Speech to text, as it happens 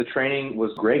The training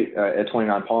was great at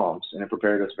 29 Palms, and it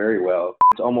prepared us very well.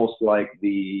 It's almost like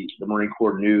the Marine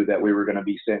Corps knew that we were going to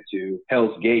be sent to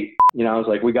Hell's Gate. I was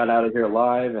like, we got out of here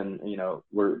alive, and,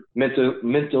 we're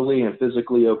mentally and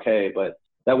physically okay, but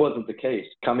that wasn't the case.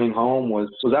 Coming home was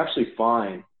actually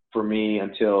fine for me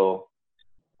until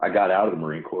I got out of the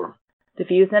Marine Corps. The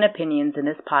views and opinions in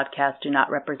this podcast do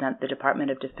not represent the Department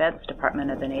of Defense,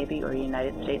 Department of the Navy, or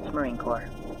United States Marine Corps.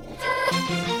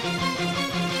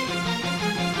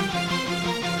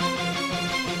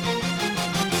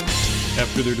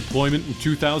 After their deployment in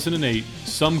 2008,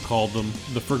 some called them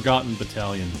the Forgotten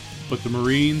Battalion. But the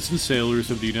Marines and sailors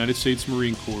of the United States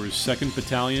Marine Corps' 2nd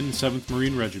Battalion, 7th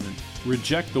Marine Regiment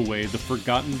reject the way the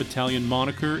Forgotten Battalion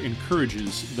moniker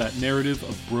encourages that narrative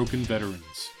of broken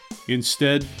veterans.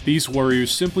 Instead, these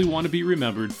warriors simply want to be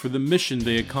remembered for the mission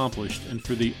they accomplished and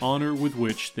for the honor with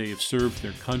which they have served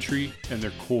their country and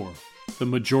their Corps. The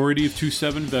majority of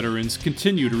 2-7 veterans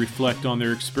continue to reflect on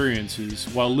their experiences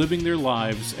while living their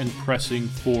lives and pressing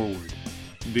forward.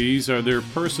 These are their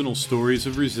personal stories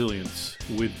of resilience,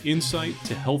 with insight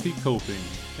to healthy coping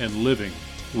and living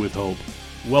with hope.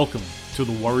 Welcome to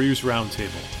the Warriors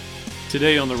Roundtable.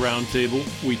 Today on the Roundtable,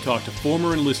 we talk to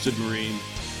former enlisted Marine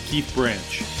Keith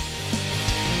Branch.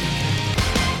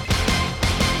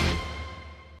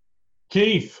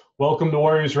 Keith, welcome to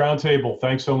Warriors Roundtable.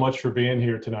 Thanks so much for being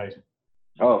here tonight.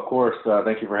 Oh, of course.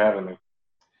 Thank you for having me.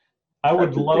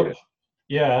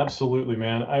 Yeah, absolutely,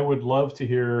 man. I would love to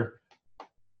hear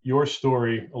your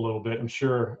story a little bit. I'm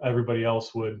sure everybody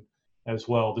else would as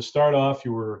well. To start off,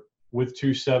 you were with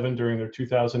 2-7 during their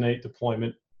 2008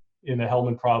 deployment in the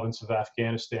Helmand province of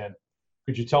Afghanistan.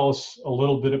 Could you tell us a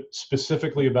little bit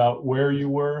specifically about where you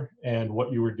were and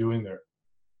what you were doing there?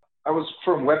 I was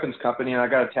from Weapons Company, and I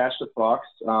got attached to Fox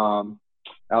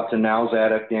out to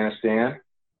Nowzad, Afghanistan.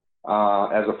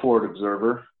 As a forward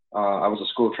observer. I was a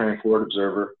school trained forward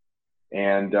observer.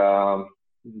 And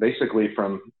basically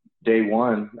from day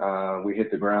one, we hit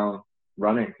the ground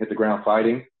running, hit the ground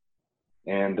fighting.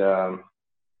 And so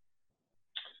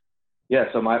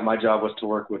my job was to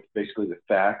work with basically the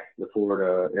FAC, the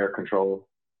forward air control,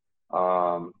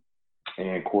 and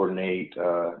coordinate,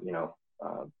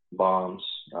 bombs.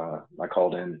 I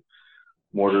called in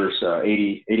mortars,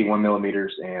 81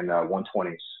 millimeters and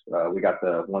 120s. We got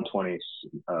the 120s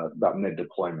about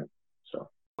mid-deployment. So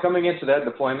coming into that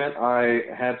deployment, I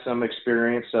had some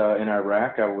experience in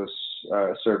Iraq. I was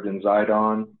served in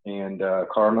Zidon and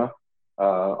Karma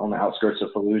on the outskirts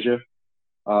of Fallujah.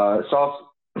 Saw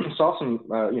some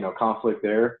conflict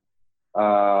there.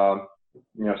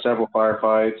 Several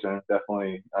firefights, and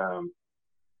definitely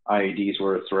IEDs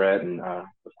were a threat, and of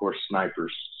course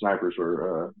snipers. Snipers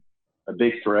were a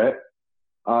big threat.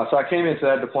 So I came into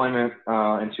that deployment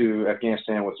into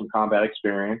Afghanistan with some combat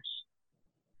experience.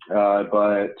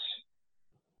 But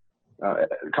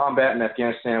combat in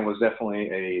Afghanistan was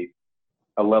definitely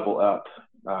a level up.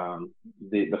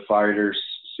 The fighters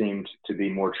seemed to be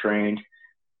more trained.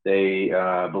 They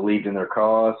believed in their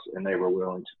cause, and they were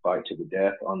willing to fight to the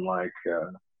death, unlike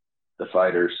the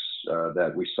fighters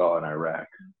that we saw in Iraq,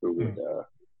 who would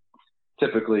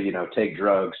typically, take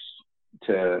drugs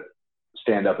to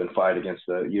stand up and fight against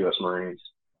the U.S. Marines.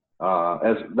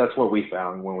 As that's what we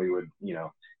found when we would,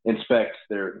 inspect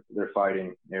their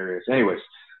fighting areas. Anyways,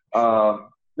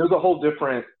 there's a whole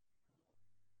different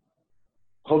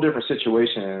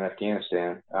situation in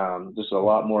Afghanistan. Just a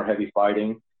lot more heavy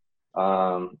fighting.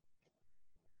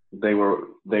 They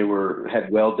had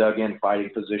well dug in fighting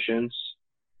positions,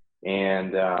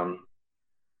 and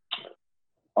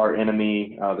our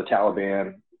enemy, the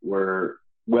Taliban, were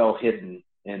well hidden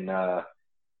in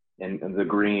the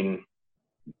green,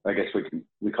 I guess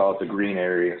we call it the green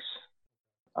areas.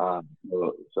 So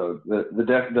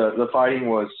the fighting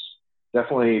was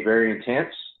definitely very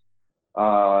intense.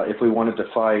 If we wanted to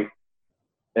fight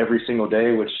every single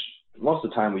day, which most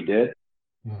of the time we did,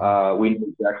 we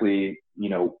knew exactly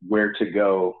where to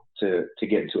go to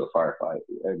get into a firefight.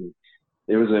 And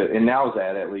there was in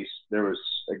Nowzad, at least, there was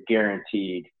a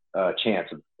guaranteed chance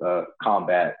of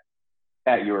combat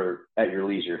at your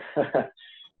leisure.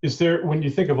 Is there, when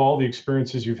you think of all the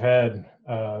experiences you've had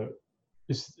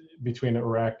between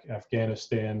Iraq,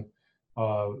 Afghanistan,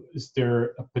 is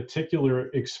there a particular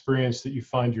experience that you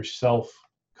find yourself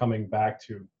coming back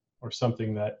to, or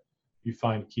something that you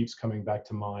find keeps coming back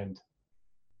to mind?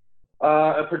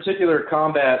 A particular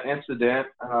combat incident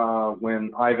when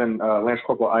Lance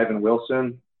Corporal Ivan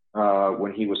Wilson,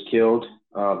 when he was killed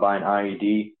by an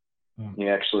IED, he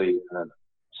actually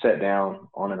sat down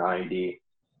on an IED,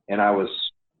 and I was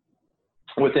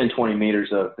within 20 meters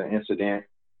of the incident,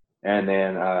 and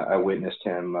then I witnessed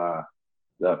him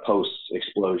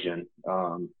post-explosion,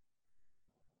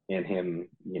 and him,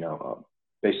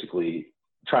 basically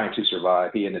trying to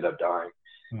survive. He ended up dying.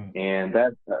 And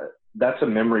that's a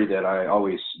memory that I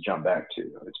always jump back to.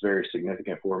 It's very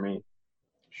significant for me.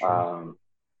 Sure.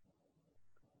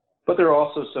 But there are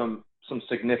also some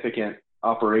significant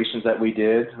operations that we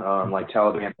did, like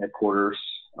Taliban headquarters,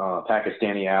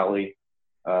 Pakistani Alley.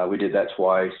 We did that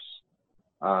twice.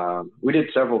 We did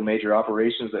several major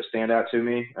operations that stand out to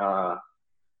me,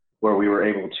 where we were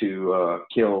able to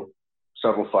kill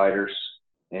several fighters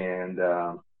and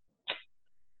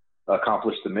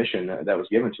accomplish the mission that was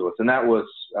given to us. And that was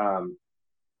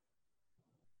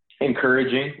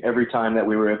encouraging every time that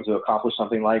we were able to accomplish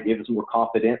something like give us more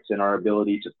confidence in our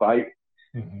ability to fight,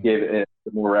 gave it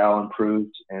the morale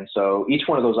improved. And so each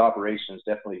one of those operations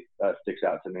definitely sticks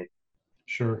out to me.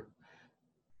 Sure.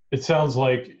 It sounds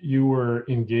like you were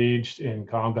engaged in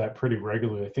combat pretty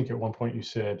regularly. I think at one point you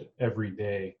said every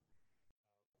day.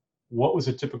 What was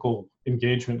a typical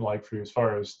engagement like for you as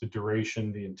far as the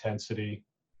duration, the intensity?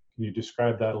 Can you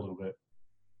describe that a little bit?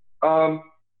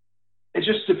 It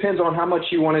just depends on how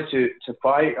much you wanted to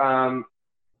fight.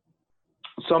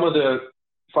 Some of the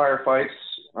firefights,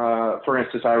 for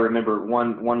instance, I remember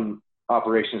one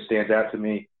operation stands out to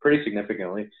me pretty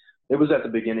significantly. It was at the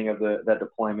beginning of that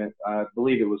deployment. I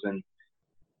believe it was in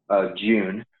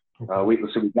June. We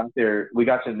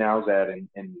got to Nowzad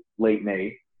in late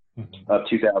May of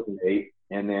 2008.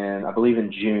 And then I believe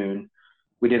in June,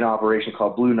 we did an operation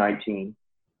called Blue 19.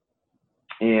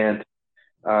 And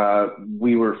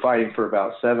we were fighting for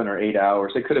about 7 or 8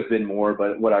 hours. It could have been more,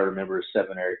 but what I remember is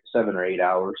 7 or 8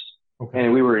 hours. Okay.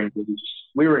 And we were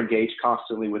engaged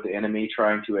constantly with the enemy,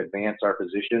 trying to advance our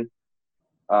position.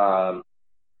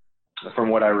 From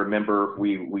what I remember,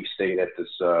 we stayed at this.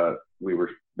 We were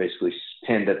basically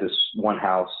pinned at this one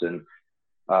house, and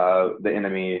the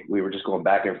enemy. We were just going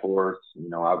back and forth.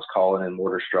 I was calling in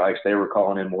mortar strikes. They were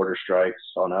calling in mortar strikes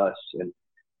on us, and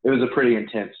it was a pretty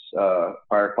intense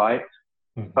firefight.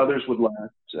 Others would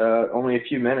last only a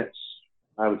few minutes.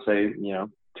 I would say,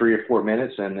 3 or 4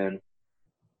 minutes, and then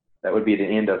that would be the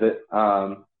end of it.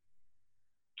 I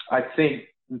think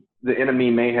the enemy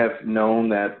may have known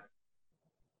that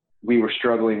we were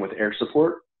struggling with air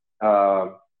support,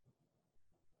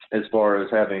 as far as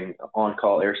having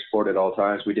on-call air support at all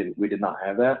times. We did not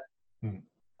have that.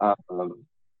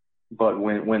 But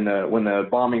when the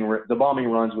bombing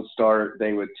runs would start,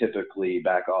 they would typically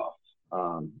back off,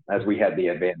 as we had the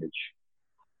advantage.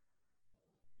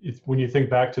 When you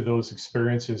think back to those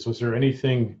experiences, was there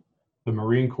anything the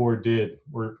Marine Corps did,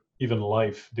 or even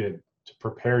life did, to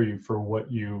prepare you for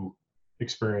what you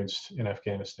experienced in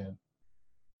Afghanistan?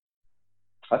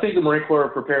 I think the Marine Corps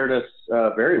prepared us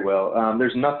very well.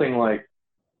 There's nothing like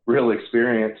real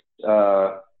experience,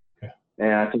 and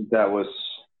I think that was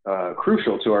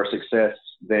crucial to our success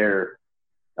there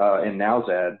in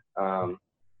Nowzad. I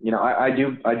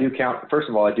do count. First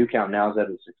of all, I do count Nowzad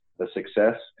as a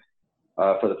success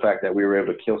for the fact that we were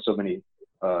able to kill so many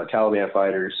Taliban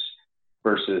fighters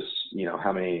versus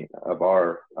how many of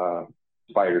our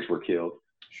fighters were killed.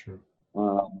 Sure.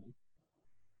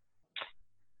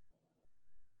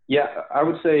 Yeah, I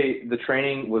would say the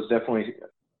training was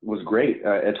great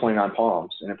at 29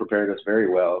 Palms, and it prepared us very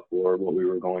well for what we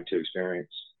were going to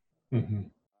experience.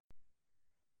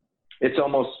 It's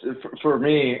almost, for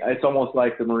me, it's almost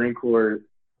like the Marine Corps.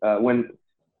 When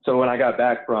I got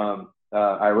back from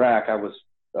Iraq, I was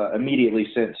immediately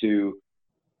sent to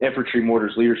Infantry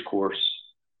Mortars Leaders Course,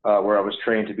 where I was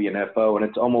trained to be an FO, and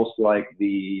it's almost like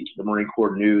the Marine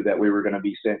Corps knew that we were going to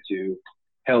be sent to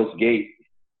Hell's Gate.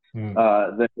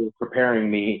 That was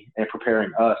preparing me and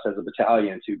preparing us as a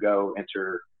battalion to go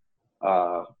enter,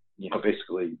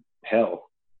 basically hell.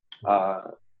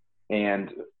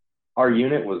 And our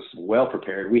unit was well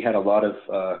prepared. We had a lot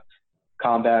of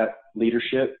combat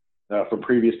leadership from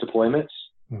previous deployments,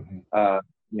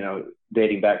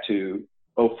 dating back to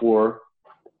 04,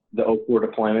 the 04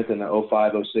 deployment, and the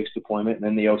 05, 06 deployment, and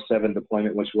then the 07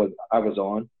 deployment, which I was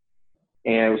on.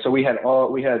 And so we had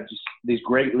just these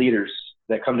great leaders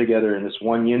that come together in this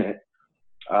one unit,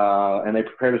 and they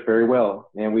prepared us very well.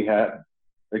 And we had,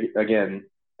 again,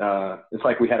 it's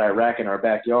like we had Iraq in our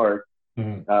backyard,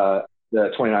 the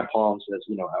 29 Palms as,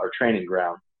 our training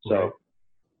ground. So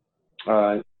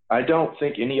I don't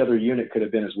think any other unit could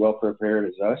have been as well prepared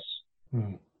as us,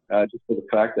 just for the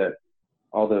fact that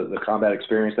all the combat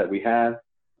experience that we had,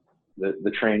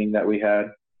 the training that we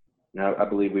had, I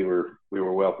believe we were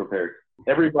well prepared.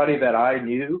 Everybody that I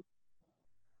knew,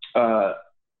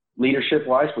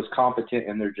 leadership-wise, was competent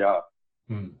in their job.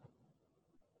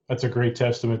 That's a great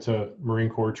testament to Marine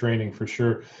Corps training for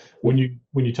sure. When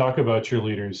you talk about your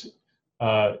leaders,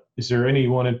 is there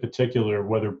anyone in particular,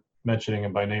 whether mentioning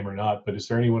them by name or not, but is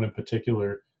there anyone in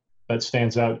particular that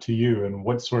stands out to you, and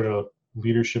what sort of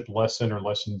leadership lesson or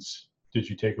lessons did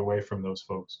you take away from those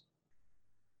folks?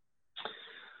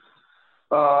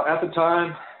 At the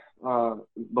time,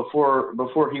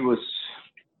 before he was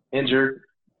injured,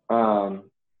 at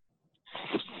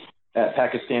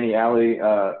Pakistani Alley,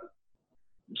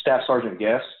 Staff Sergeant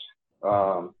Guest,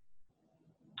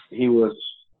 he was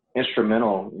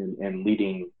instrumental in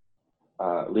leading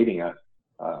us.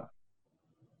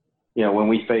 When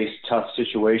we faced tough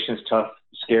situations, tough,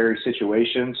 scary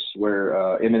situations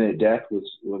where imminent death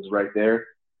was right there,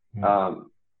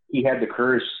 he had the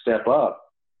courage to step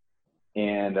up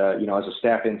and, as a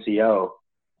staff NCO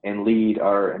and lead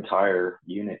our entire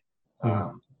unit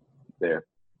there.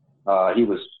 He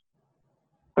was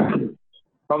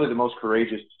probably the most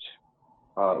courageous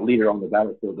leader on the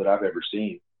battlefield that I've ever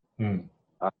seen.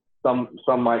 Some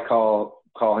might call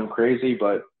him crazy,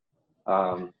 but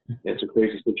it's a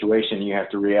crazy situation. You have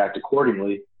to react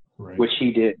accordingly, right, which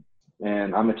he did,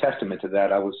 and I'm a testament to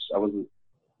that. I was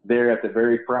there at the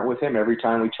very front with him every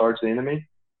time we charged the enemy,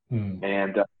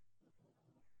 and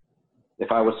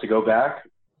if I was to go back,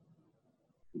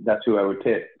 that's who I would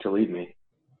pick to lead me.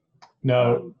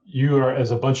 Now, you are, as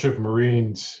a bunch of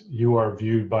Marines, you are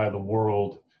viewed by the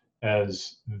world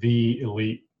as the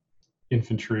elite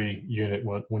infantry unit.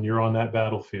 When you're on that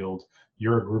battlefield,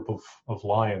 you're a group of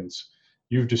lions.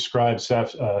 You've described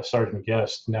Sergeant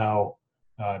Guest, now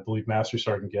I believe Master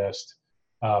Sergeant Guest,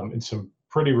 in some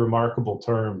pretty remarkable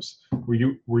terms.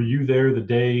 Were you there the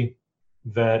day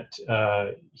that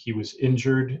he was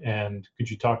injured, and could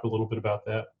you talk a little bit about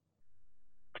that?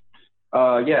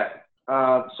 Yeah.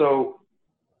 So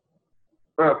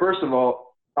first of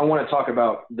all, I want to talk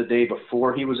about the day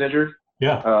before he was injured.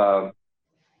 Yeah.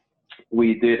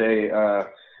 We did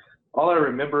all I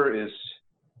remember is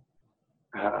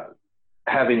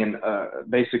having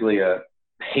basically a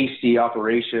hasty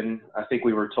operation. I think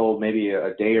we were told maybe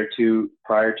a day or two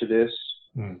prior to this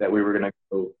that we were going to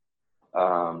go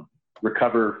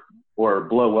recover or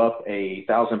blow up a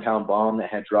 1,000-pound bomb that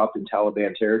had dropped in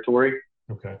Taliban territory.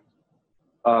 Okay.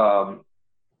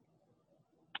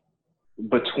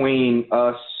 Between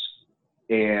us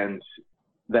and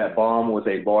that bomb was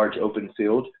a large open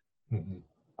field,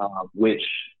 which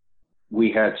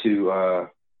we had to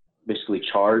basically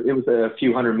charge. It was a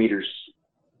few hundred meters,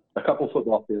 a couple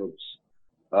football fields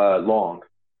long,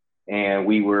 and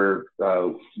we were,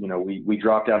 we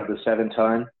dropped out of the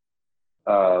 7-ton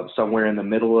somewhere in the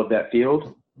middle of that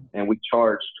field, and we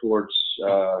charged towards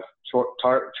towards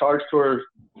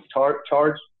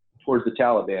the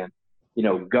Taliban,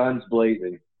 guns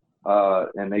blazing,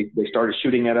 and they started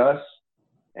shooting at us,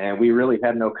 and we really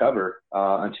had no cover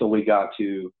until we got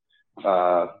to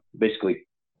basically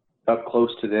up close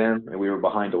to them, and we were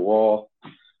behind a wall.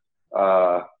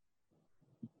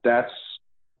 That's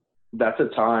a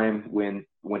time when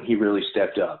he really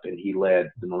stepped up and he led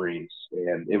the Marines,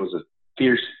 and it was a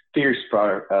fierce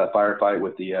firefight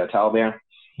with the Taliban.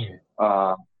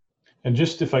 And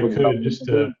just if I could, just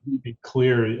to be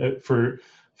clear, for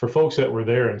folks that were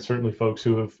there, and certainly folks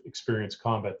who have experienced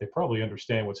combat, they probably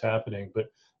understand what's happening.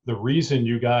 But the reason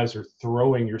you guys are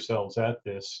throwing yourselves at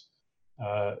this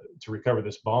to recover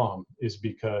this bomb is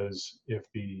because if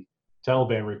the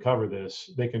Taliban recover this,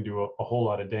 they can do a whole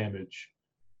lot of damage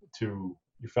to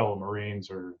your fellow Marines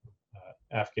or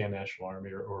Afghan National Army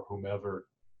or whomever.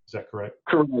 Is that correct?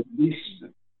 Correct.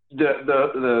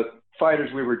 The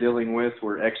fighters we were dealing with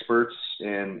were experts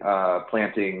in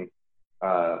planting,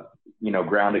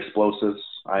 ground explosives,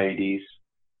 IEDs,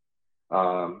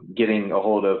 getting a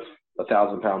hold of a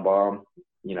 1,000-pound bomb,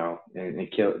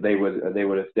 and kill. They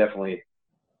would have definitely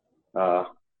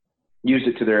used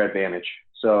it to their advantage.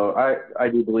 So I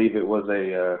do believe it was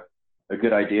a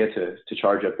good idea to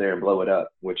charge up there and blow it up,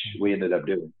 which we ended up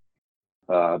doing.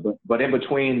 But in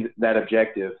between that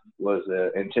objective was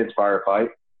an intense firefight.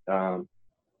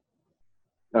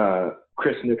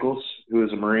 Chris Nichols, who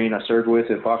was a Marine I served with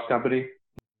in Fox Company,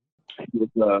 he was,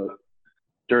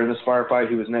 during this firefight,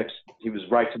 he was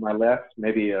right to my left,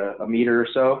 maybe a meter or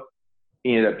so.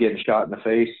 He ended up getting shot in the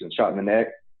face and shot in the neck,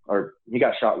 or he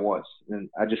got shot once, and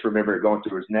I just remember it going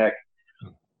through his neck.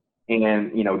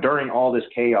 And, during all this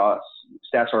chaos,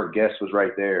 Staff Sergeant Guest was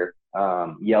right there,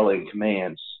 yelling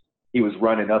commands. He was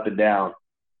running up and down,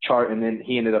 and then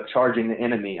he ended up charging the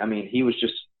enemy. I mean, he was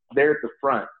just there at the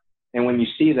front. And when you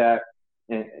see that,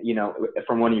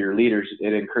 from one of your leaders,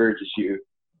 it encourages you.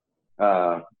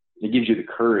 It gives you the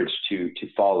courage to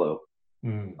follow.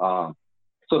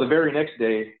 So the very next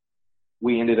day,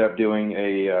 we ended up doing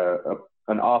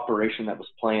an operation that was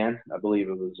planned. I believe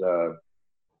it was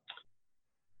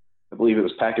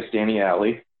Pakistani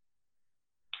Alley.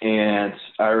 And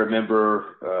I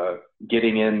remember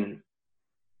getting in,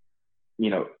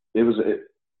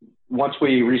 once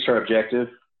we reached our objective,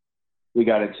 we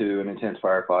got into an intense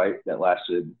firefight that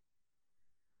lasted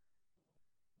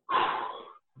a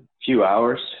few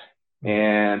hours.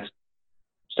 And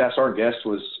Staff Sergeant Guest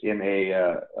was in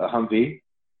a Humvee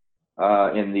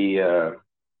in the,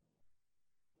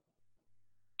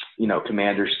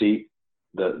 commander's seat,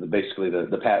 basically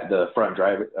the front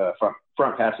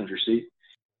passenger seat.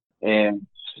 And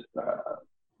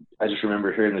I just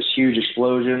remember hearing this huge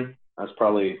explosion. I was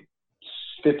probably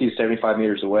 50 to 75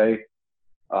 meters away,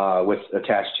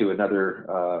 attached to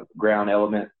another ground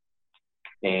element.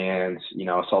 And,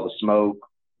 I saw the smoke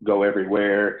go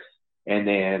everywhere. And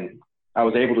then I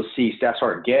was able to see Staff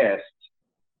Sergeant Guest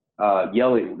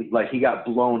yelling, like he got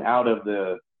blown out of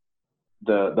the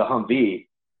Humvee,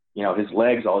 his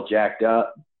legs all jacked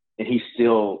up, and he's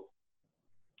still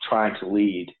trying to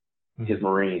lead his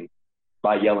Marine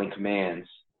by yelling commands.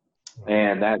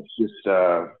 And that's just,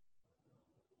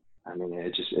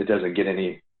 it doesn't get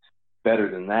any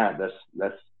better than that.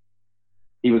 That's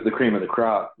he was the cream of the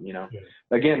crop, Yeah.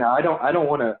 Again, I don't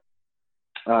want to,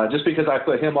 just because I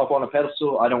put him up on a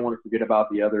pedestal, I don't want to forget about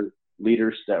the other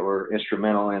leaders that were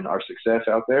instrumental in our success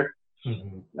out there.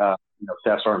 Staff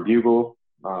Sergeant Bugle,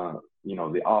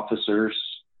 the officers,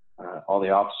 all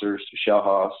the officers,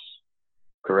 Shellhouse,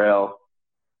 Corell.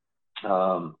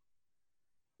 I'm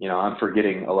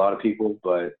forgetting a lot of people,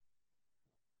 but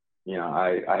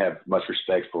I have much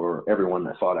respect for everyone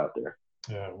that fought out there.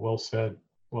 Yeah, well said.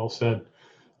 Well said.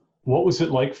 What was it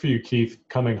like for you, Keith,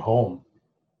 coming home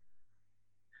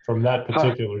from that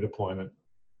particular deployment?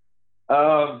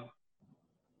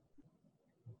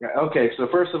 Okay, so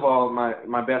first of all,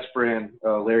 my best friend,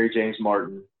 Larry James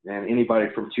Martin, and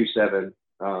anybody from 2-7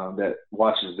 that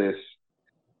watches this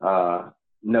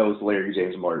knows Larry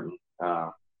James Martin.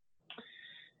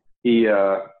 He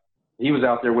was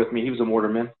out there with me. He was a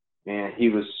mortarman, and he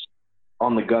was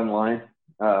on the gun line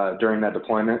during that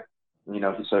deployment.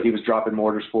 So he was dropping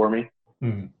mortars for me.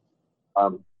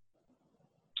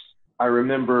 I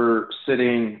remember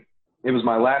sitting. It was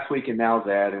my last week in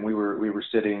Nowzad, and we were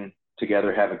sitting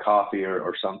together having coffee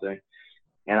or something,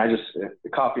 and I just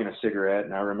coffee and a cigarette.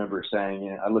 And I remember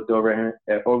saying, I looked over at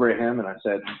him, and I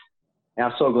said,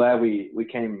 "I'm so glad we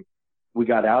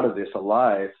got out of this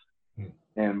alive,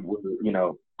 and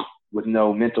with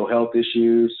no mental health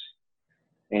issues."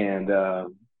 And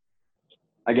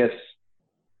I guess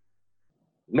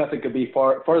nothing could be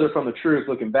farther from the truth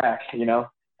looking back.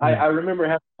 I remember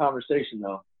having a conversation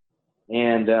though,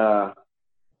 and I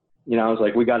was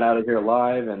like, we got out of here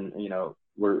alive, and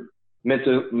we're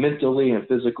mentally and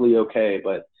physically okay,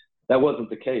 but that wasn't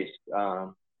the case.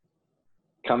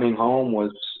 Coming home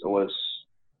was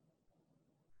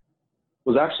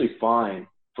actually fine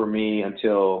for me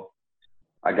until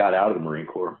I got out of the Marine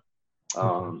Corps.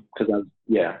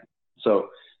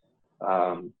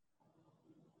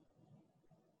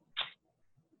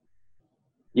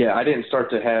 I didn't start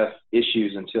to have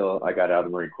issues until I got out of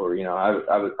the Marine Corps.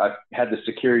 I had the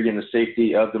security and the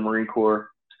safety of the Marine Corps.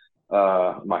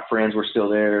 My friends were still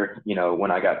there.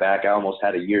 When I got back, I almost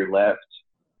had a year left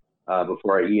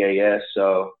before I EAS.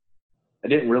 So I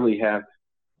didn't really have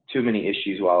too many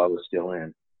issues while I was still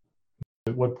in.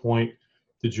 At what point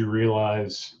did you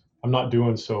realize I'm not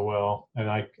doing so well,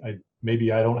 and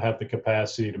maybe I don't have the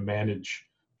capacity to manage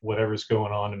whatever's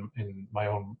going on in my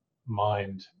own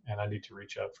mind, and I need to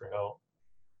reach out for help?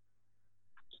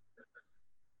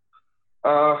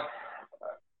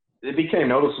 It became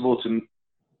noticeable to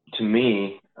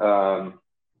me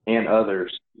and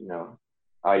others,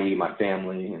 i.e. my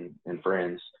family and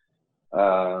friends,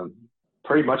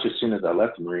 pretty much as soon as I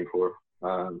left the Marine Corps.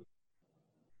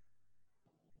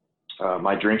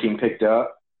 My drinking picked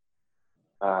up.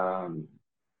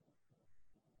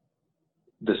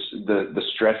 The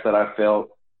stress that I felt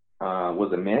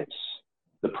was immense.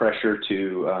 The pressure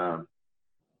to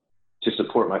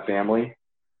support my family.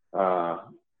 I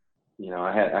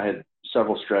had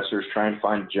several stressors: trying to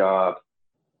find a job,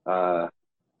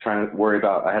 trying to worry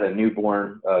about. I had a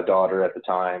newborn daughter at the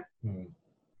time,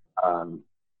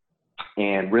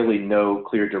 and really no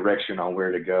clear direction on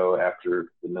where to go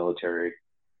after the military.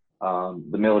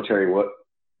 The military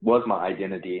was my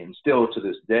identity, and still to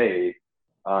this day,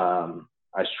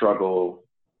 I struggle.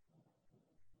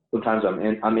 Sometimes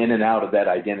I'm in and out of that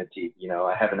identity.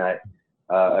 I have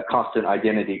a constant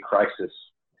identity crisis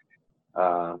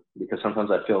because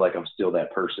sometimes I feel like I'm still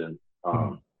that person.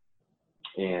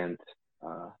 And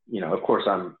of course,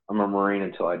 I'm a Marine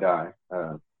until I die.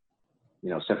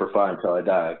 Semper Fi until I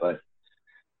die. But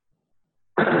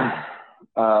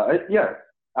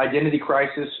identity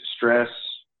crisis, stress,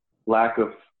 lack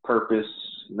of purpose,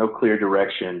 no clear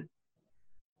direction.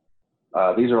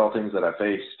 These are all things that I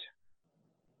faced.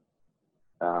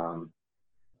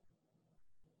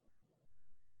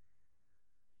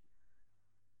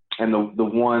 And the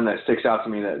one that sticks out to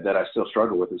me that I still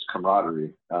struggle with is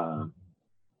camaraderie. And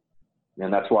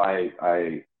that's why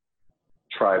I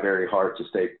try very hard to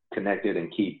stay connected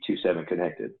and keep 2-7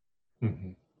 connected.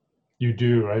 Mm-hmm. You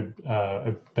do.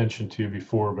 I've mentioned to you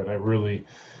before, but I really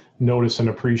notice and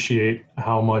appreciate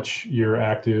how much you're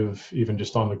active, even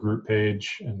just on the group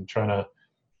page, and trying to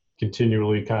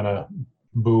continually kind of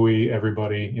buoy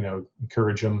everybody,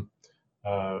 encourage them.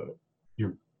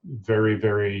 You're very,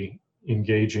 very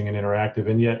engaging and interactive.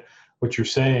 And yet what you're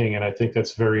saying, and I think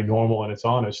that's very normal and it's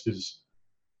honest, is,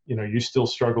 you still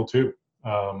struggle too.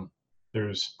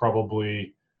 There's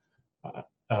probably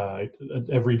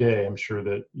every day, I'm sure,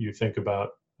 that you think about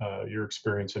your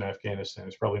experience in Afghanistan.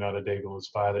 There's probably not a day goes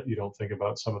by that you don't think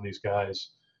about some of these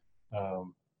guys,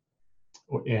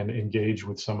 and engage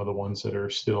with some of the ones that are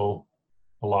still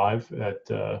alive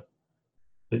that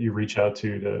you reach out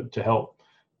to help.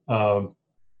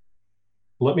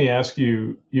 Let me ask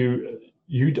you, you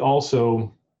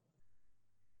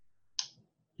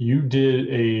did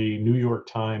a New York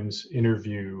Times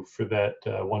interview for that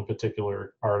one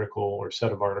particular article or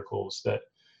set of articles that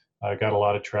got a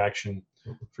lot of traction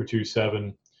for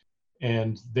 2-7.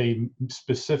 And they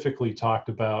specifically talked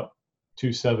about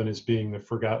 2-7 as being the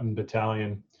forgotten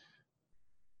battalion.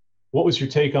 What was your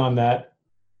take on that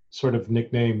sort of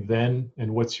nickname then?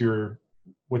 And what's your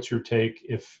take,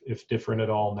 if different at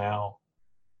all, now?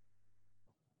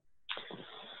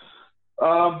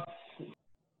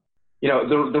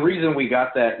 The reason we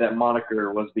got that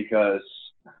moniker was because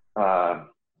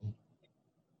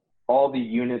all the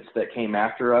units that came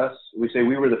after us, we say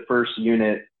we were the first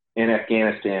unit in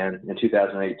Afghanistan in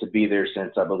 2008 to be there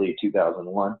since, I believe,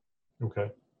 2001. Okay.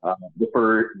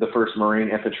 The first Marine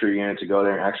infantry unit to go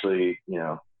there and actually,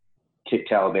 kick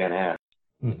Taliban ass.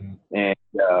 Mm-hmm. And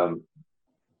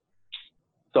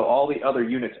so all the other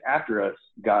units after us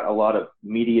got a lot of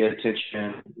media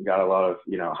attention, got a lot of,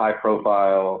 high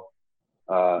profile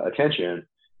attention,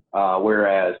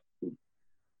 whereas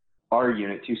our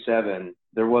unit 2-7,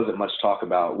 there wasn't much talk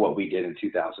about what we did in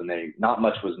 2008. Not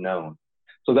much was known.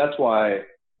 So that's why,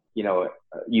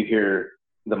 you hear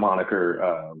the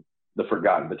moniker, the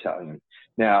Forgotten Battalion.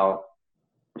 Now,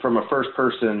 from a first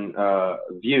person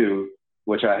view,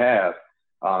 which I have,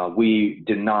 we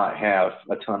did not have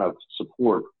a ton of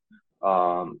support.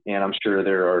 And I'm sure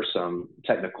there are some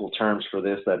technical terms for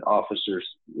this that officers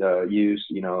use,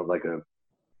 like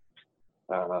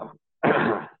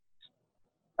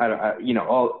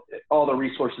all the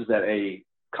resources that a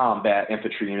combat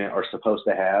infantry unit are supposed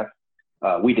to have.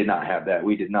 We did not have that.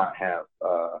 We did not have,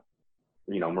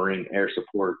 Marine air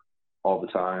support all the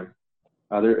time.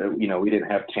 We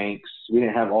didn't have tanks. We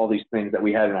didn't have all these things that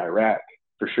we had in Iraq,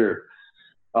 for sure.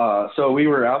 So we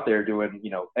were out there doing,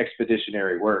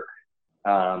 expeditionary work.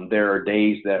 There are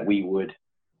days that we would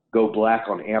go black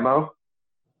on ammo.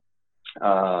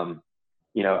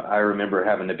 I remember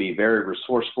having to be very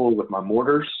resourceful with my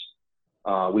mortars.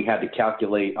 We had to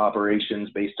calculate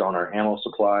operations based on our ammo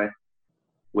supply,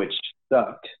 which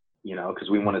sucked, because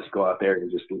we wanted to go out there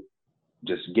and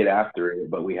just get after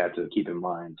it, but we had to keep in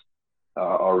mind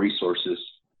our resources.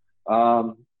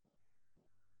 Other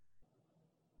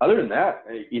than that,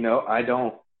 I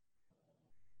don't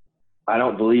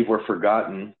believe we're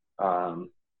forgotten.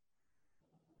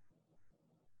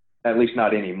 At least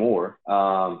not anymore.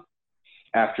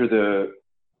 After the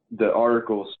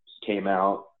articles came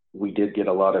out, we did get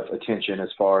a lot of attention as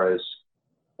far as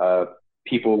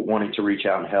people wanting to reach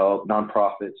out and help,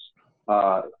 nonprofits.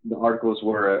 The articles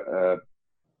were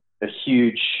a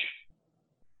huge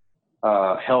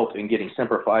help in getting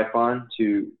Semper Fi Fund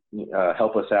to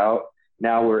help us out.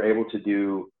 Now we're able to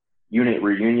do unit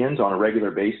reunions on a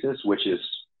regular basis, which is,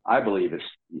 I believe, is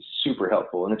super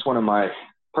helpful. And it's one of my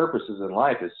purposes in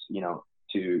life is,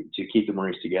 to keep the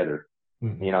Marines together.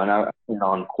 Mm-hmm. And I plan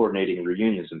on coordinating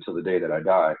reunions until the day that I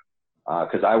die,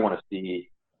 because I want to see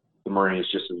the Marines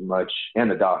just as much, and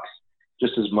the docs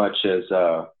just as much as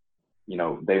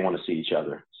they want to see each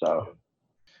other. So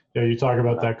yeah, you talk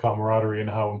about that camaraderie and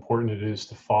how important it is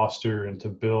to foster and to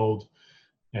build,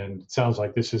 and it sounds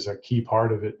like this is a key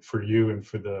part of it for you and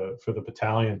for the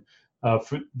battalion.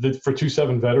 For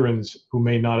 2-7 veterans who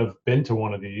may not have been to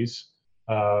one of these,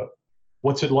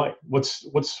 what's it like?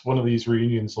 What's one of these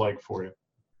reunions like for you?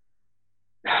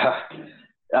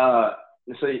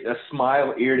 So a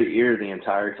smile ear to ear the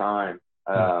entire time.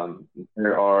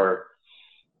 There are,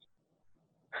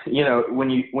 when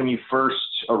you first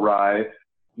arrive,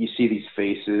 you see these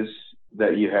faces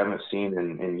that you haven't seen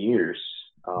in years,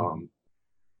 and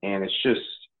it's just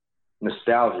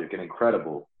nostalgic and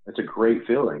incredible. It's a great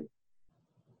feeling.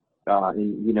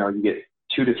 And, you get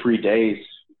 2 to 3 days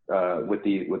with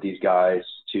these guys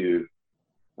to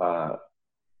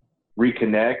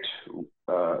reconnect,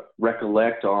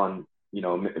 recollect on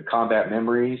combat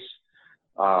memories,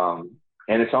 and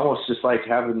it's almost just like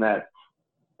having that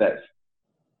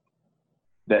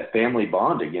family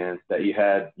bond again that you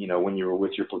had when you were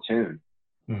with your platoon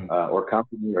or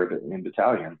company or in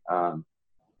battalion.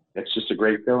 It's just a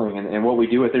great feeling. And what we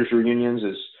do at these reunions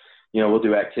is we'll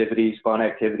do activities, fun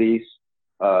activities,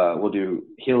 we'll do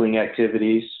healing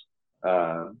activities,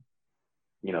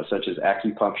 such as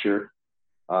acupuncture.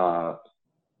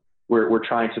 We're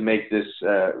trying to make this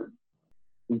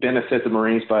benefit the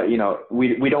Marines, but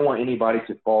we don't want anybody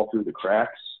to fall through the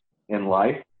cracks in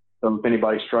life. So if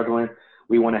anybody's struggling,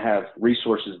 we want to have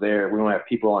resources there. We want to have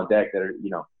people on deck that are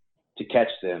to catch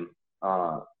them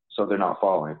so they're not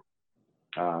falling.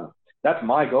 That's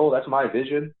my goal. That's my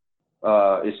vision,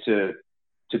 is to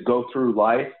go through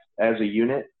life as a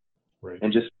unit, right,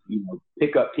 and just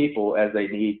pick up people as they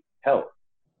need help.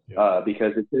 Yeah.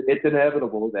 Because it's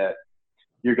inevitable that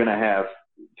you're going to have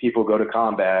people go to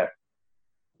combat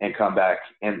and come back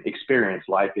and experience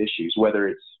life issues, whether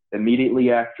it's immediately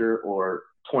after or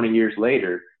 20 years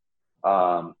later.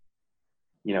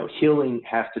 Healing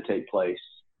has to take place.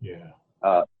 Yeah.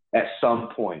 At some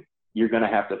point, you're going to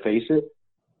have to face it.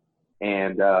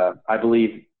 And I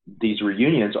believe these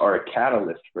reunions are a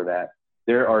catalyst for that.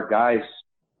 There are guys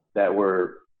that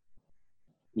were,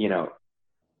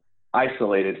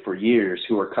 isolated for years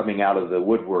who are coming out of the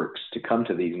woodworks to come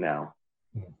to these now.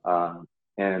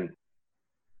 And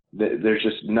there's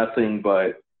just nothing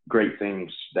but great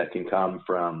things that can come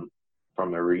from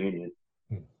a reunion.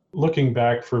 Looking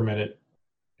back for a minute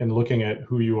and looking at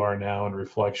who you are now in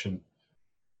reflection,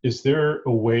 is there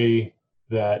a way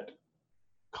that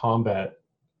combat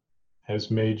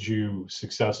has made you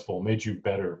successful, made you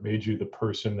better, made you the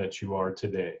person that you are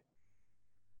today?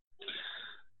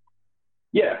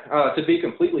 Yeah, to be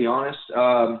completely honest,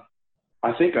 I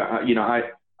think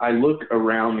I look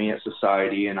around me at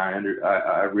society and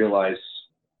I realize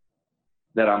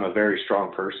that I'm a very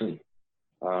strong person,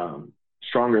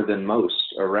 stronger than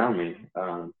most around me,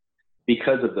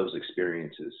 because of those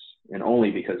experiences, and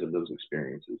only because of those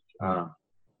experiences.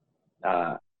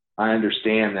 I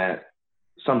understand that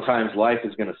sometimes life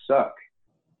is going to suck,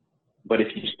 but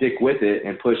if you stick with it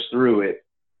and push through it,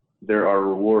 there are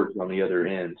rewards on the other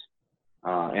end.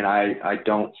 And I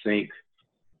don't think,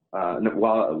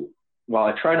 while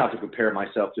I try not to compare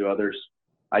myself to others,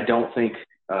 I don't think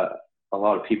a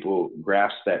lot of people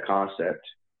grasp that concept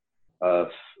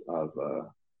of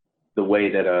the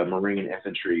way that a Marine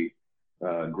infantry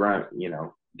grunt,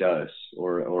 does,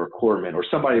 or a corpsman, or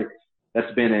somebody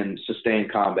that's been in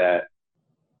sustained combat,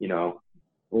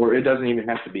 or it doesn't even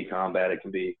have to be combat. It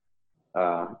can be,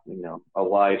 a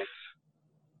life,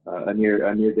 a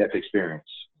near-death experience,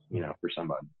 for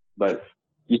somebody. But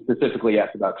you specifically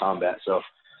asked about combat. So,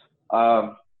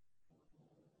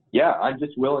 yeah, I'm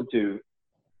just willing to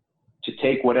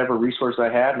take whatever resource I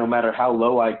have, no matter how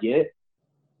low I get.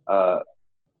 I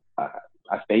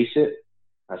face it.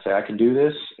 I say I can do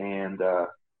this, and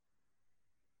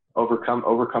overcome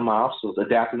my obstacles,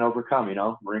 adapt and overcome.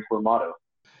 Marine Corps motto.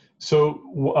 So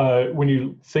when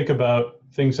you think about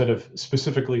things that have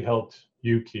specifically helped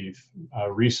you, Keith,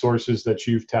 resources that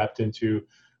you've tapped into,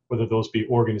 whether those be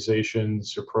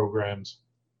organizations or programs,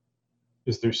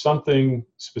 is there something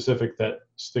specific that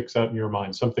sticks out in your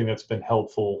mind, something that's been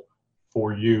helpful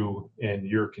for you and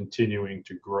you're continuing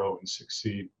to grow and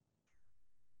succeed?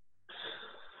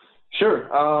 Sure.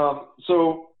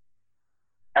 So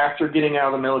after getting out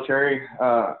of the military,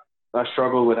 I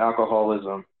struggled with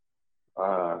alcoholism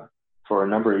for a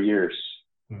number of years,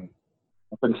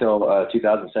 up until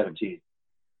 2017.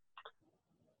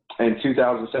 In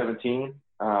 2017,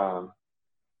 I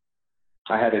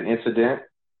had an incident,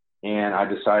 and I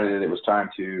decided it was time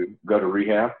to go to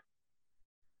rehab,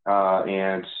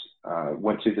 and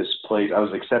went to this place. I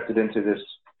was accepted into this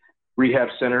rehab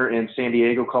center in San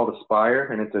Diego called Aspire,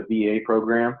 and it's a VA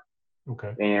program.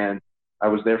 Okay. And I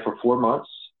was there for 4 months,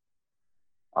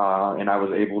 and I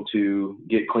was able to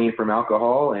get clean from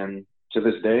alcohol, and to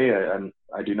this day,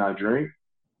 I do not drink.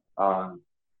 While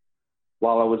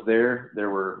I was there,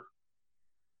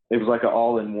 it was like an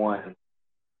all-in-one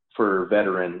for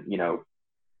veteran.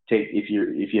 If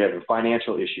you have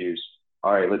financial issues,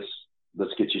 all right,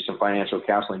 let's get you some financial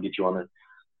counseling, get you on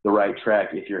the right track.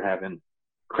 If you're having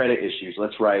credit issues,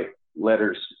 let's write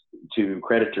letters to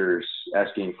creditors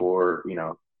asking for,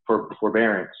 for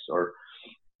forbearance, or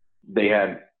they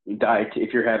had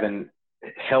if you're having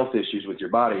health issues with your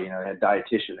body, they had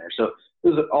dietitian there. So it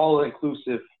was an all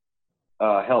inclusive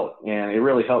help, and it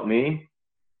really helped me.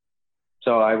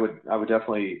 So I would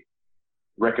definitely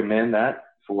recommend that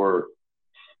for,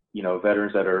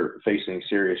 veterans that are facing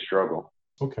serious struggle.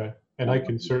 Okay. And I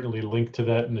can certainly link to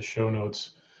that in the show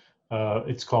notes.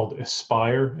 It's called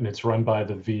Aspire, and it's run by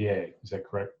the VA. Is that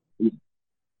correct?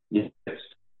 Yes.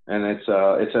 And it's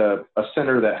a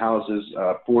center that houses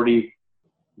 40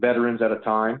 veterans at a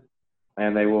time,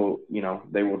 and they will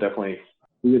definitely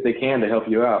do what they can to help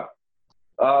you out.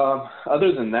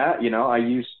 Other than that,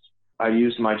 I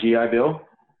used my GI Bill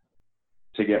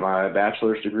to get my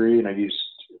bachelor's degree, and I used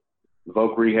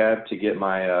Voc Rehab to get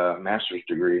my master's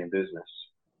degree in business.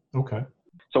 Okay.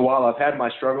 So while I've had my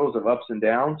struggles of ups and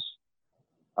downs,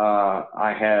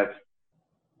 I have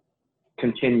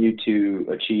continued to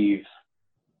achieve,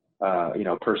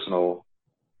 personal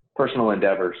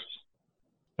endeavors.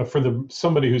 Now for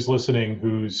somebody who's listening,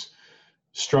 who's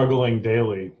struggling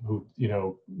daily, who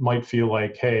might feel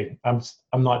like, hey, I'm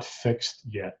not fixed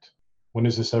yet. When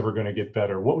is this ever going to get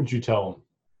better? What would you tell them?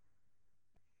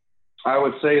 I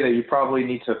would say that you probably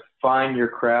need to find your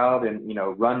crowd and,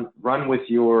 run with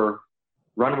your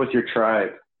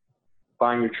tribe.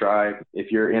 Find your tribe.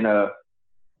 If you're in a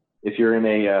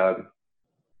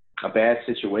bad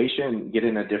situation, get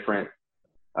in a different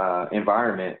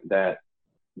environment that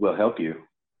will help you.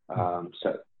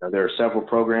 So there are several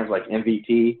programs like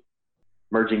MVP,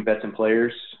 Merging Vets and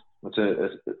Players. It's a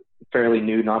fairly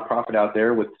new nonprofit out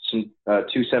there with some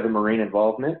 2-7 Marine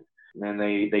involvement, and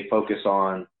they focus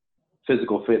on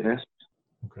physical fitness.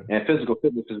 Okay. And physical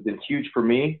fitness has been huge for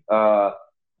me.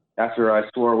 After I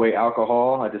swore away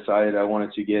alcohol, I decided I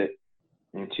wanted to get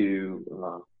into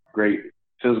great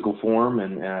physical form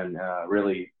and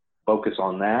really focus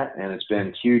on that. And it's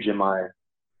been huge in my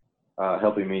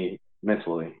helping me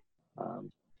mentally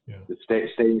to stay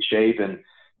in shape and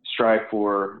strive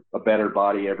for a better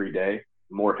body every day,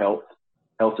 more health.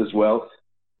 Health is wealth.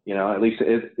 At least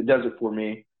it does it for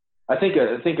me. I think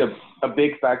a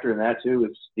big factor in that too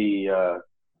is the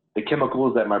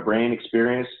chemicals that my brain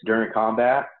experienced during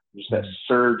combat. Just that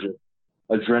surge of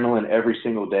adrenaline every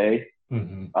single day,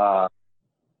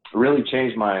 really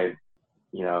changed my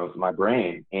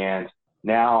brain. And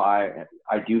now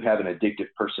I do have an addictive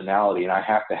personality, and I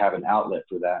have to have an outlet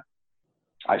for that.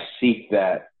 I seek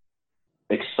that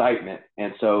excitement.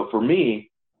 And so for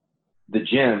me, the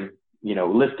gym,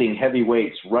 lifting heavy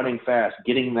weights, running fast,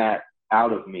 getting that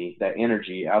out of me, that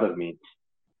energy out of me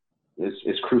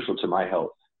is crucial to my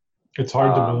health. It's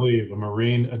hard to believe a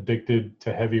Marine addicted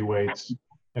to heavy weights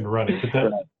and running,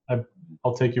 but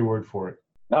I'll take your word for it.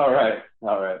 All right.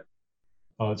 Oh,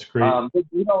 that's great. But,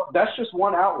 that's just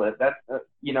one outlet. That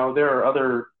there are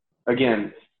other.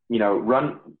 Again,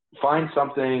 find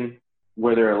something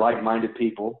where there are like-minded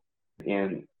people,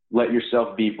 and let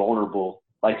yourself be vulnerable,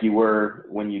 like you were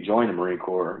when you joined the Marine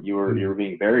Corps. You were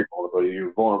being very vulnerable. You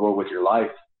were vulnerable with your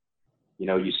life.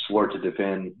 You swore to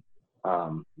defend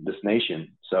this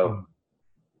nation. So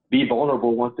be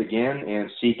vulnerable once again,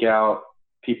 and seek out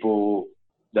people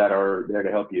that are there to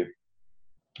help you.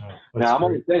 Now, I'm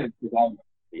only saying this because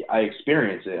I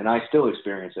experience it, and I still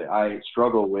experience it. I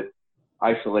struggle with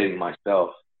isolating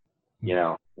myself,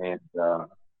 and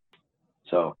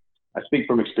so I speak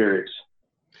from experience.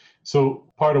 So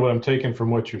part of what I'm taking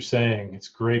from what you're saying, it's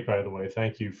great, by the way.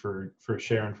 Thank you for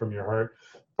sharing from your heart.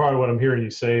 Part of what I'm hearing you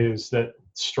say is that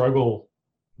struggle,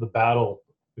 the battle,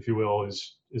 if you will,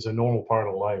 is a normal part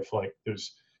of life. Like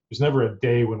there's never a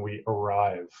day when we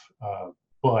arrive,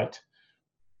 but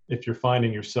if you're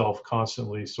finding yourself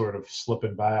constantly sort of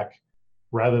slipping back,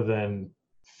 rather than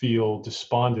feel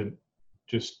despondent,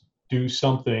 just do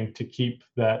something to keep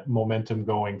that momentum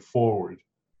going forward.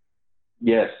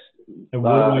 Yes. And go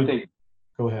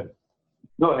ahead.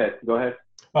 Go ahead.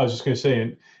 I was just going to say,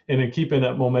 and in keeping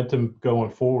that momentum going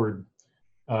forward,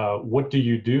 what do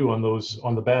you do on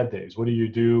the bad days? What do you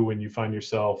do when you find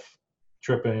yourself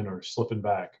tripping or slipping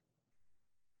back?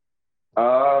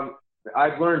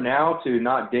 I've learned now to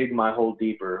not dig my hole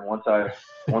deeper. Once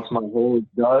my hole is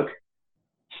dug,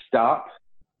 stop,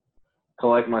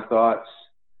 collect my thoughts.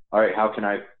 All right, how can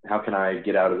I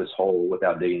get out of this hole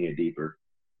without digging it deeper?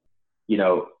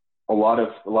 A lot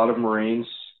of Marines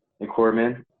and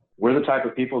Corpsmen, we're the type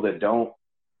of people that don't.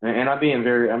 And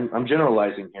I'm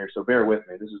generalizing here, so bear with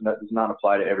me. This does not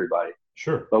apply to everybody.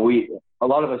 Sure. But a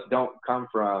lot of us don't come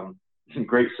from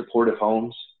great supportive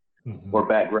homes. or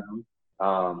background.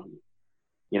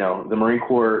 You know, the Marine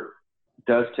Corps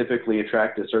does typically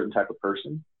attract a certain type of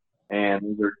person,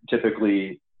 and they're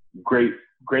typically great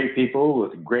people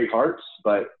with great hearts,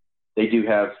 but they do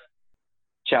have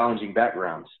challenging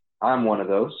backgrounds. I'm one of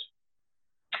those.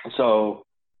 So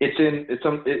it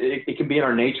can be in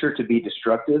our nature to be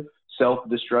destructive,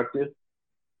 self-destructive.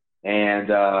 And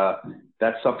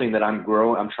that's something that I'm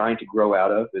trying to grow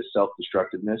out of, is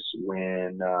self-destructiveness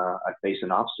when I face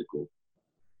an obstacle.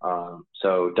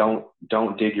 So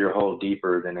don't dig your hole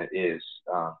deeper than it is.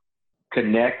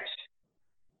 Connect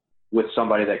with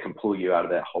somebody that can pull you out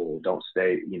of that hole. Don't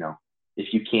stay, you know,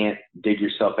 if you can't dig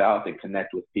yourself out, then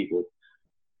connect with people.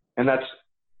 And that's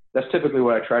typically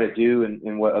what I try to do,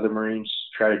 and what other Marines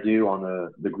try to do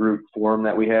on the group forum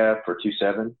that we have for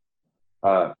 2-7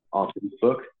 on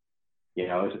Facebook. You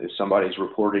know, if somebody's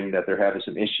reporting that they're having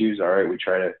some issues, all right, we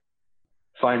try to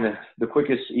find the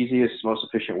quickest, easiest, most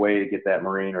efficient way to get that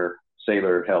Marine or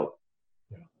sailor help.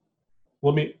 Yeah.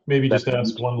 Let me maybe just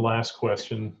ask one last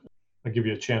question. I'll give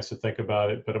you a chance to think about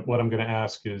it, but what I'm going to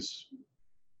ask is,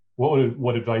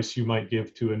 what advice you might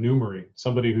give to a new Marine,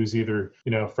 somebody who's either,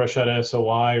 you know, fresh out of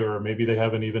SOI, or maybe they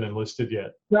haven't even enlisted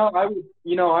yet? No, I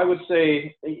would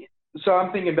say, so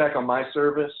I'm thinking back on my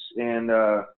service, and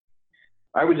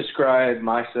I would describe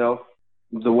myself,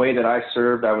 the way that I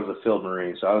served. I was a field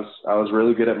Marine, so I was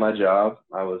really good at my job.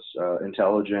 I was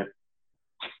intelligent.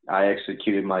 I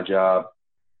executed my job,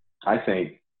 I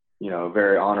think, you know,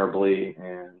 very honorably,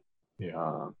 and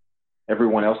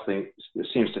everyone else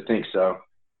seems to think so.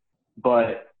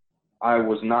 But I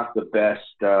was not the best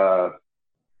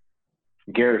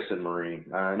garrison Marine.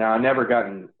 Now, I never got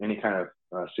in any kind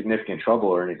of significant trouble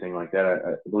or anything like that.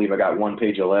 I believe I got one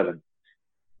page 11.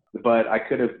 But I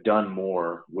could have done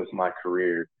more with my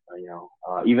career, you know,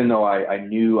 even though I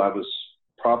knew I was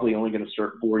probably only going to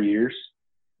serve 4 years.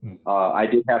 I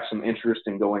did have some interest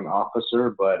in going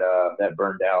officer, but that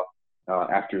burned out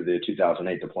after the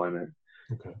 2008 deployment.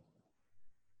 Okay.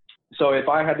 So if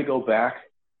I had to go back,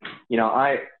 you know,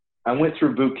 I went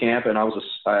through boot camp, and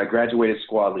I graduated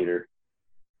squad leader.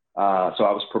 So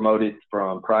I was promoted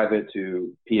from private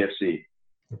to PFC.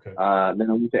 Okay. Then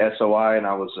I went to SOI, and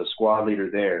I was a squad leader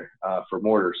there for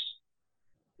mortars.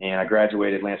 And I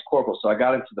graduated Lance Corporal. So I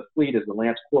got into the fleet as a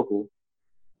Lance Corporal.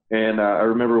 And I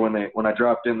remember when I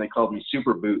dropped in, they called me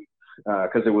Super Boot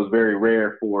because it was very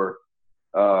rare for,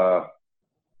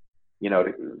 you know,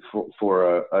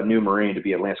 for a new Marine to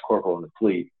be a Lance Corporal in the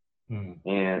fleet.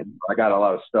 And I got a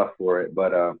lot of stuff for it.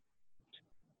 But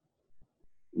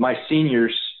my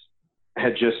seniors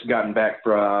had just gotten back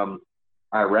from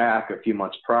Iraq a few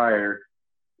months prior,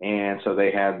 and so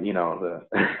they had, you know,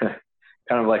 the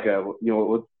kind of like a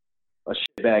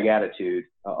shitbag attitude,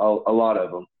 a lot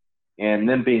of them. And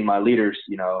then being my leaders,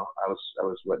 you know, I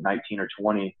was what, 19 or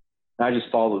 20, and I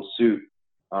just followed suit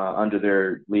under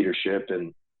their leadership.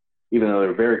 And even though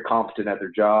they're very competent at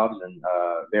their jobs and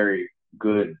very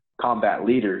good combat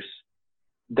leaders,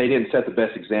 they didn't set the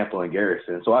best example in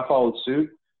garrison. So I followed suit.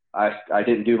 I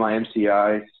didn't do my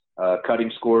MCIs.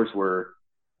 Cutting scores were,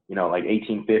 you know, like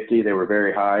 1850. They were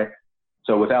very high.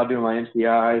 So without doing my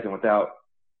MCIs and without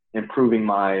improving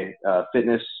my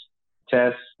fitness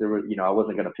tests, there were, you know, I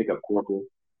wasn't going to pick up corporal.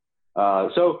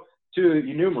 So to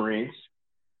you new Marines,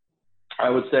 I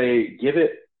would say,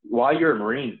 while you're a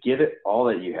Marine, give it all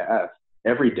that you have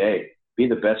every day. Be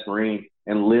the best Marine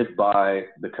and live by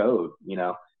the code, you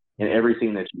know, in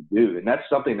everything that you do. And that's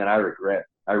something that I regret.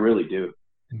 I really do.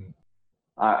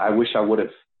 I wish I would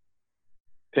have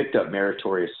picked up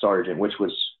meritorious sergeant, which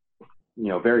was, you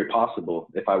know, very possible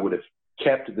if I would have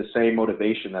kept the same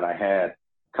motivation that I had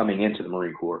coming into the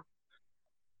Marine Corps.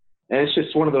 And it's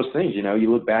just one of those things, you know, you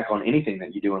look back on anything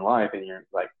that you do in life and you're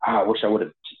like, I wish I would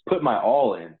have put my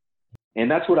all in.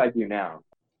 And that's what I do now.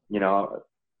 You know,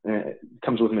 it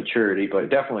comes with maturity, but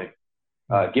definitely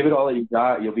give it all that you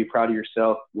got. You'll be proud of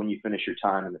yourself when you finish your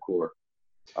time in the Corps.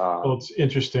 Well, it's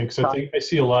interesting because I think I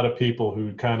see a lot of people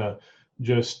who kind of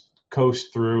just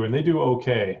coast through and they do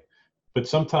okay, but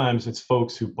sometimes it's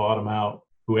folks who bottom out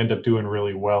who end up doing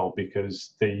really well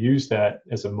because they use that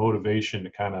as a motivation to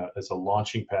kind of, as a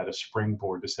launching pad, a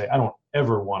springboard to say, I don't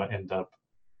ever want to end up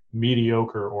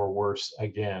mediocre or worse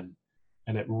again.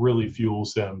 And it really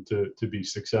fuels them to be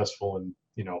successful and,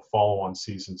 you know, follow on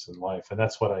seasons in life. And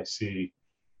that's what I see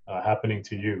happening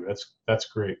to you. That's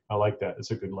great. I like that.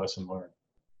 It's a good lesson learned.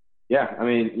 Yeah. I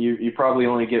mean, you probably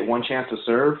only get one chance to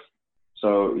serve.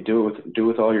 So you do it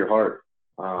with all your heart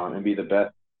and be the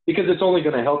best, because it's only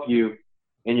going to help you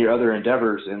in your other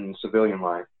endeavors in civilian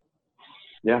life.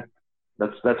 Yeah.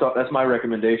 That's my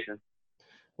recommendation.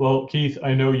 Well, Keith,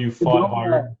 I know you fought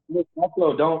hard.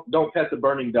 Also, don't pet the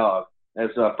burning dog,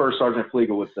 as First Sergeant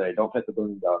Flegel would say. Don't pet the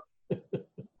burning dog.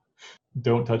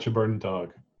 Don't touch a burning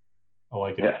dog. I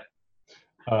like it.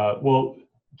 Yeah. Well,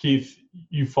 Keith,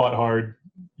 you fought hard.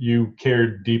 You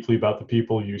cared deeply about the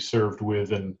people you served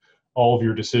with, and all of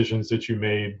your decisions that you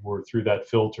made were through that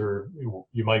filter.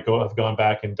 You might have gone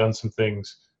back and done some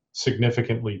things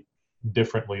significantly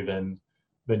differently than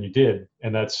you did,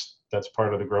 and that's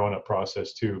part of the growing up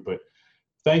process too. But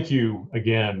thank you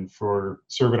again for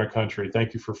serving our country.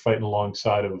 Thank you for fighting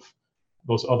alongside of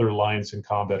those other lines in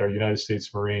combat, our United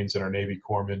States Marines and our Navy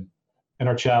corpsmen and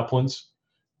our chaplains.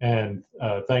 And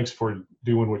thanks for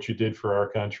doing what you did for our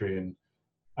country. And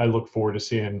I look forward to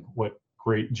seeing what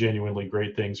genuinely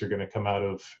great things are going to come out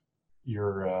of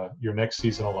your next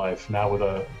season of life, now with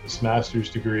this master's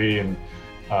degree and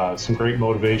some great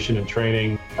motivation and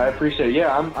training. I appreciate it.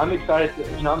 Yeah, I'm excited.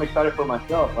 I'm excited for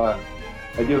myself.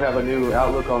 I do have a new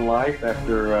outlook on life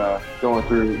after going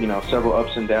through, several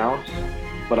ups and downs.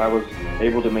 But I was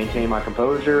able to maintain my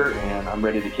composure, and I'm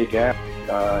ready to kick ass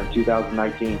in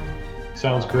 2019.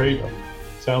 Sounds great.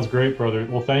 Sounds great, brother.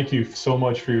 Well, thank you so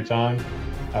much for your time.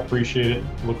 I appreciate it.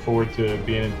 Look forward to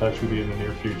being in touch with you in the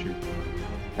near future.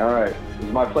 All right. It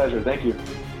was my pleasure. Thank you.